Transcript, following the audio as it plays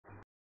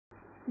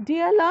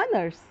Dear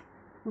learners,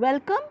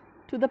 welcome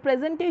to the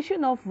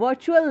presentation of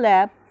virtual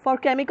lab for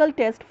chemical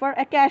test for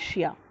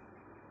Acacia.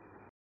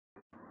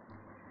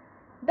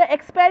 The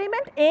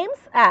experiment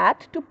aims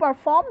at to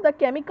perform the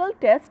chemical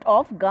test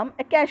of gum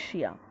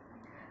Acacia.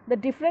 The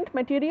different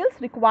materials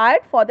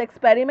required for the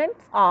experiments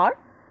are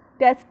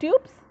test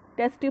tube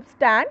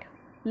stand,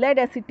 lead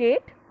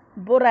acetate,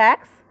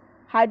 borax,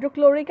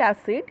 hydrochloric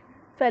acid,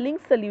 Fehling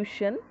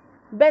solution,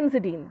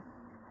 benzidine.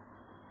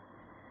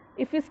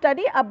 If we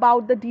study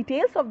about the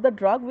details of the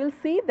drug, we will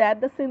see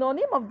that the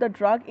synonym of the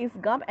drug is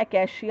gum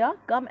Acacia,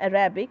 gum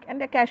arabic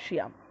and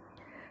Acacia.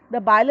 The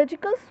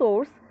biological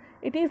source,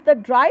 it is the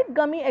dried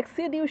gummy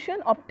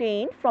exudation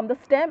obtained from the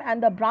stem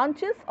and the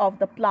branches of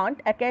the plant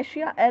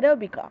Acacia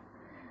arabica,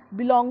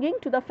 belonging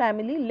to the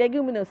family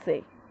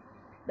Leguminosae.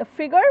 The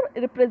figure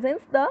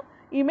represents the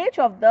image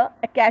of the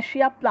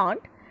Acacia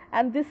plant,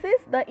 and this is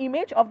the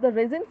image of the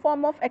resin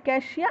form of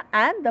Acacia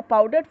and the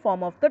powdered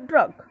form of the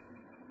drug.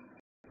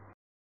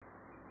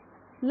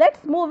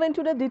 Let's move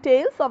into the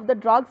details of the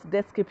drug's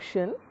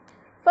description.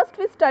 First,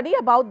 we study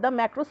about the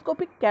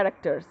macroscopic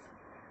characters.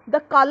 The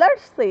color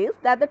says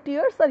that the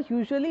tears are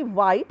usually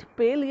white,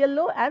 pale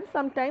yellow and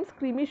sometimes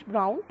creamish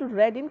brown to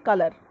red in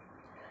color.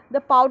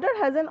 The powder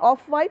has an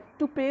off-white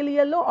to pale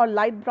yellow or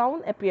light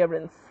brown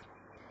appearance.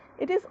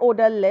 It is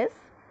odorless.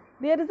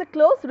 There is a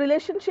close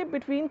relationship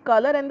between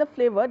color and the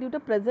flavor due to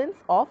presence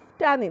of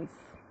tannins.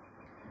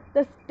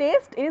 The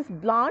taste is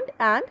bland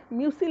and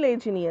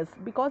mucilaginous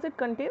because it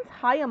contains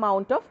high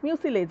amount of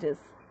mucilages.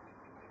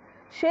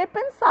 Shape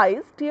and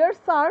size, tears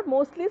are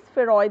mostly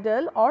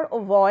spheroidal or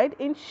ovoid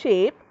in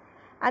shape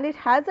and it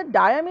has a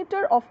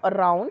diameter of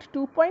around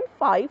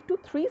 2.5 to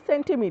 3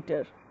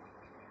 centimeter.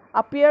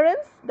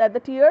 Appearance, that the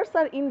tears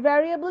are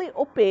invariably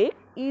opaque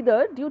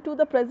either due to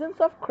the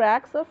presence of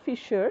cracks or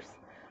fissures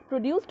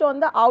produced on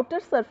the outer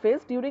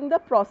surface during the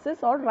process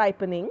or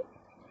ripening.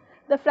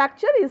 The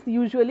fracture is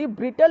usually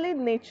brittle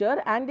in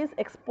nature and its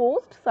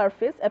exposed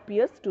surface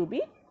appears to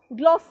be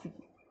glossy.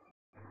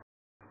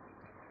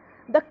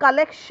 The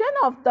collection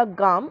of the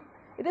gum,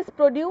 it is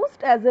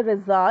produced as a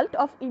result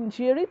of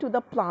injury to the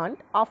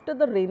plant after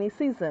the rainy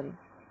season.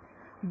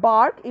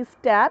 Bark is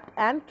tapped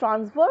and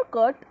transverse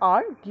cut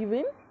are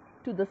given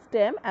to the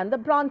stem and the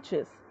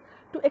branches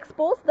to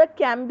expose the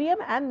cambium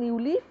and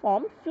newly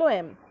formed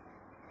phloem.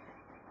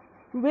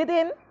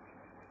 Within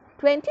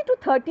 20 to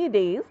 30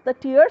 days, the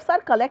tears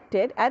are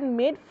collected and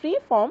made free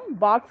from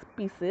bark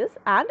pieces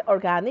and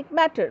organic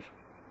matter.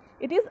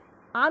 It is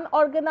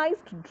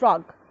unorganized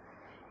drug.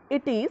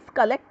 It is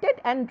collected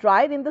and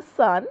dried in the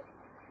sun.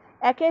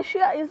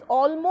 Acacia is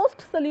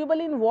almost soluble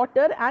in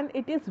water and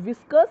it is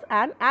viscous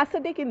and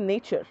acidic in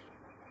nature.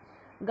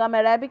 Gum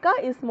arabica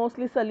is most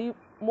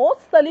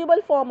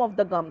soluble form of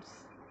the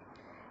gums.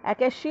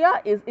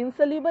 Acacia is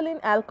insoluble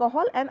in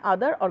alcohol and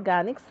other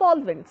organic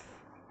solvents.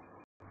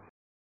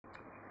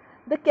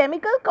 The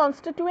chemical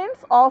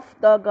constituents of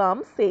the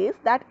gum says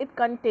that it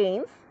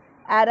contains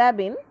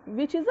arabin,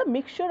 which is a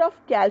mixture of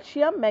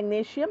calcium,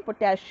 magnesium,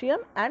 potassium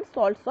and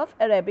salts of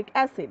arabic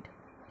acid.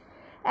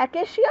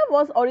 Acacia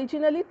was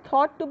originally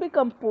thought to be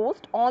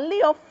composed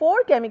only of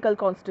 4 chemical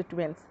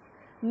constituents,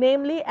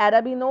 namely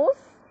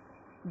arabinose,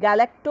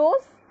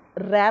 galactose,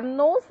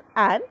 rhamnose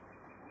and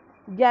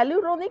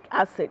hyaluronic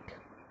acid.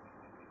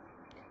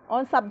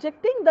 On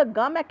subjecting the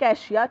gum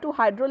Acacia to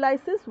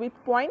hydrolysis with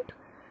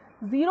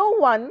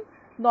 0.01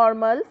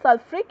 normal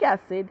sulfuric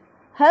acid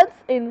helps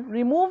in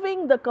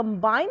removing the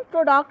combined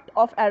product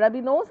of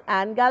arabinose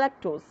and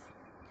galactose,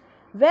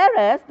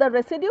 whereas the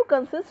residue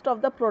consists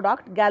of the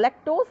product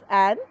galactose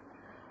and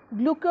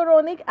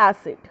glucuronic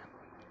acid.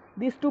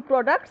 These two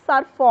products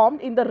are formed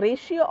in the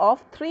ratio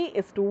of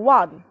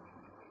 3:1.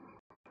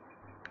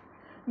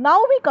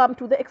 Now we come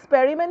to the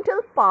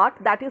experimental part,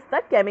 that is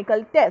the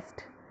chemical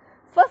test.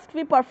 First,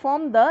 we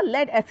perform the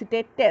lead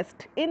acetate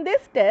test. In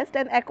this test,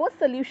 an aqueous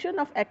solution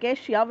of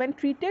Acacia when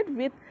treated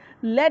with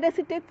lead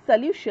acetate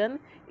solution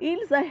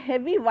yields a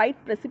heavy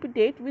white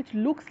precipitate which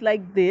looks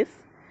like this.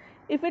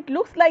 If it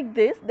looks like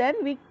this, then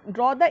we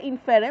draw the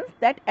inference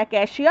that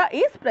Acacia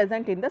is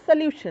present in the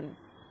solution.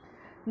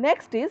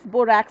 Next is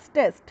borax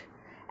test.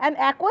 An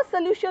aqueous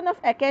solution of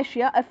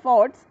Acacia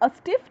affords a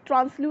stiff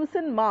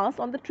translucent mass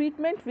on the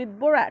treatment with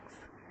borax.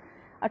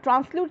 A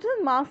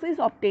translucent mass is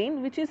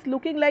obtained which is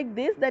looking like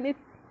this, then it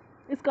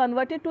is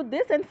converted to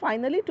this and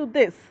finally to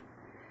this.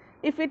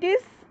 If it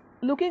is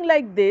looking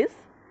like this,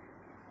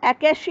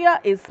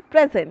 Acacia is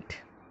present.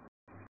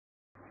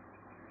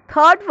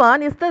 Third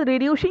one is the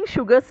reducing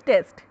sugars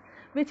test,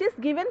 which is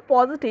given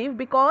positive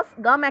because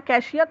gum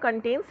Acacia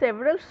contains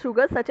several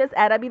sugars such as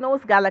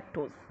arabinose,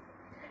 galactose.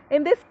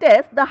 In this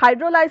test, the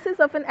hydrolysis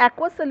of an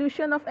aqueous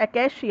solution of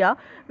Acacia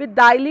with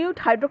dilute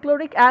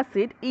hydrochloric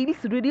acid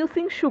yields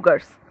reducing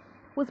sugars,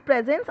 whose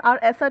presence are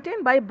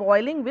ascertained by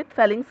boiling with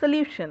Fehling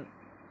solution.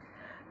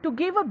 To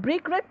give a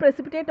brick red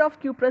precipitate of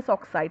cuprous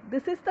oxide,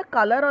 this is the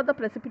color of the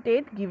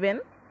precipitate given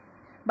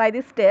by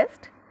this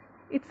test.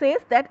 It says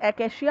that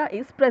Acacia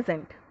is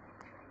present.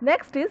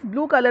 Next is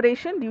blue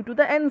coloration due to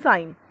the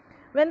enzyme.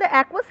 When the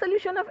aqueous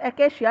solution of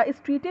Acacia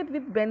is treated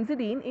with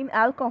benzidine in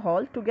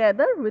alcohol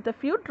together with a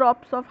few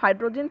drops of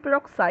hydrogen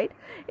peroxide,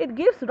 it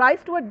gives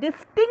rise to a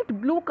distinct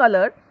blue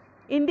color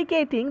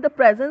indicating the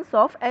presence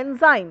of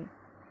enzyme.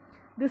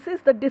 This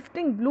is the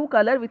distinct blue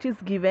color which is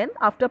given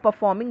after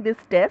performing this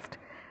test,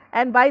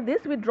 and by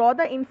this we draw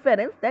the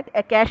inference that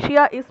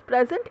Acacia is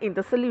present in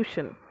the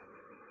solution.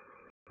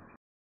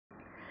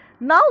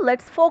 Now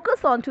let's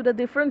focus on to the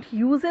different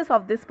uses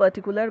of this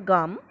particular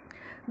gum.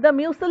 The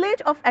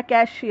mucilage of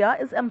Acacia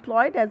is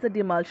employed as a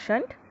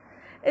demulcent.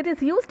 It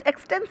is used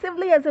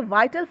extensively as a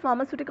vital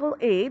pharmaceutical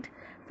aid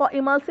for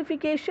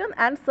emulsification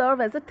and serve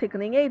as a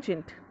thickening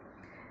agent.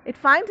 It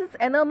finds its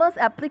enormous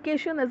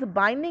application as a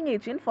binding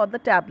agent for the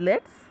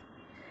tablets.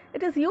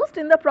 It is used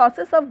in the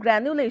process of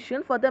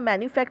granulation for the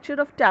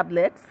manufacture of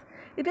tablets.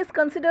 It is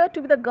considered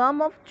to be the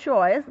gum of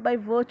choice by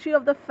virtue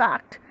of the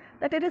fact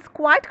that it is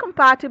quite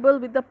compatible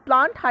with the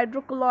plant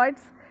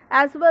hydrocolloids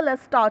as well as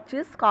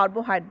starches,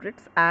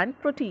 carbohydrates and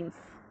proteins.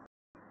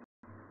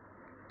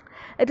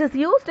 It is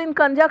used in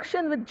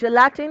conjunction with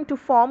gelatin to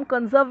form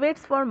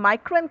conservates for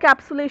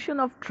microencapsulation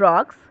of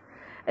drugs.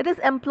 It is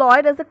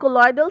employed as a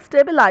colloidal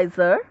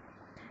stabilizer.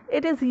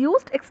 It is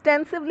used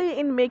extensively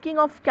in making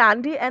of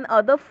candy and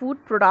other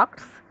food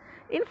products.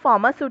 In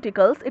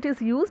pharmaceuticals, it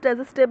is used as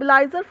a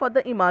stabilizer for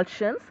the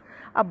emulsions,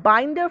 a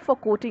binder for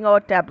coating our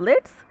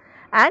tablets,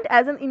 and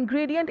as an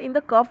ingredient in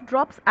the cough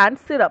drops and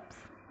syrups.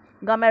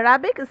 Gum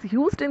arabic is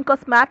used in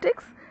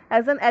cosmetics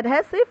as an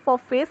adhesive for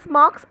face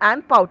marks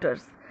and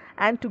powders,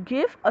 and to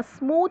give a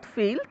smooth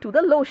feel to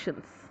the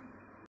lotions.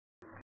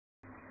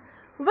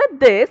 With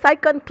this, I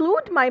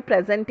conclude my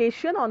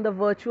presentation on the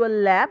virtual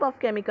lab of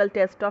chemical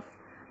test of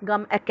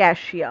gum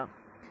Acacia.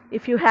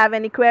 If you have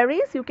any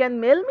queries, you can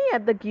mail me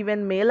at the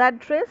given mail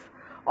address,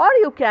 or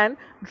you can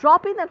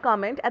drop in a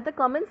comment at the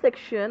comment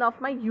section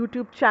of my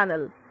YouTube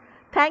channel.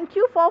 Thank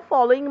you for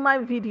following my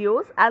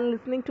videos and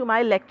listening to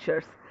my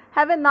lectures.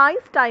 Have a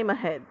nice time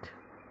ahead.